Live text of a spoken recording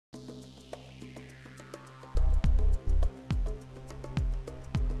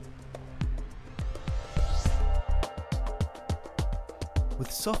With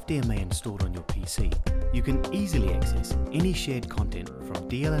SoftDMA installed on your PC, you can easily access any shared content from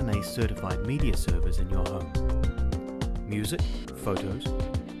DLNA certified media servers in your home. Music, photos,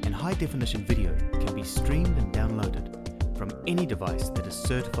 and high-definition video can be streamed and downloaded from any device that is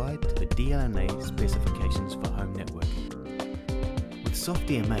certified to the DLNA specifications for home networking. With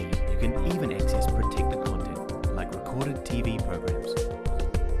SoftDMA, you can even access protected content like recorded TV programs,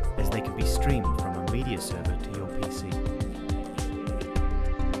 as they can be streamed from a media server to your PC.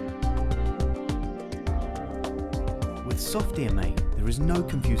 With SoftDMA, there is no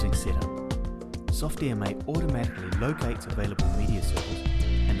confusing setup. SoftDMA automatically locates available media servers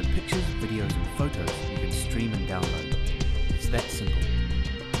and the pictures, videos and photos you can stream and download. It's that simple.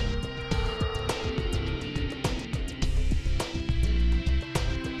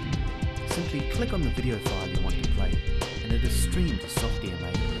 Simply click on the video file you want to play and it is streamed to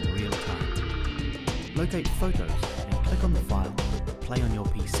SoftDMA in real time. Locate photos and click on the file to play on your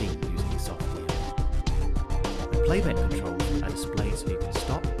PC using SoftDMA. The playback controls are displayed so you can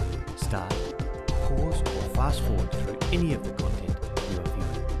stop, start, pause or fast forward through any of the content you are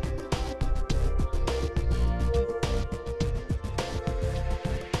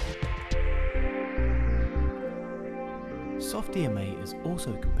viewing. SoftDMA is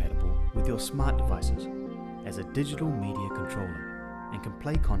also compatible with your smart devices as a digital media controller and can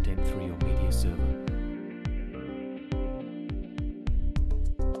play content through your media server.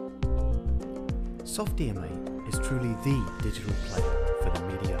 SoftDMA is truly the digital player for the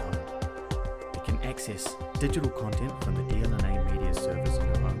media home. It can access digital content from the DLNA media servers in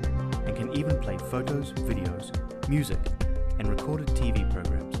your home and can even play photos, videos, music and recorded TV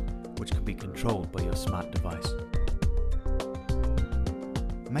programs which can be controlled by your smart device.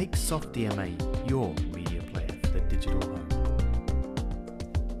 Make SoftDMA your media player for the digital home.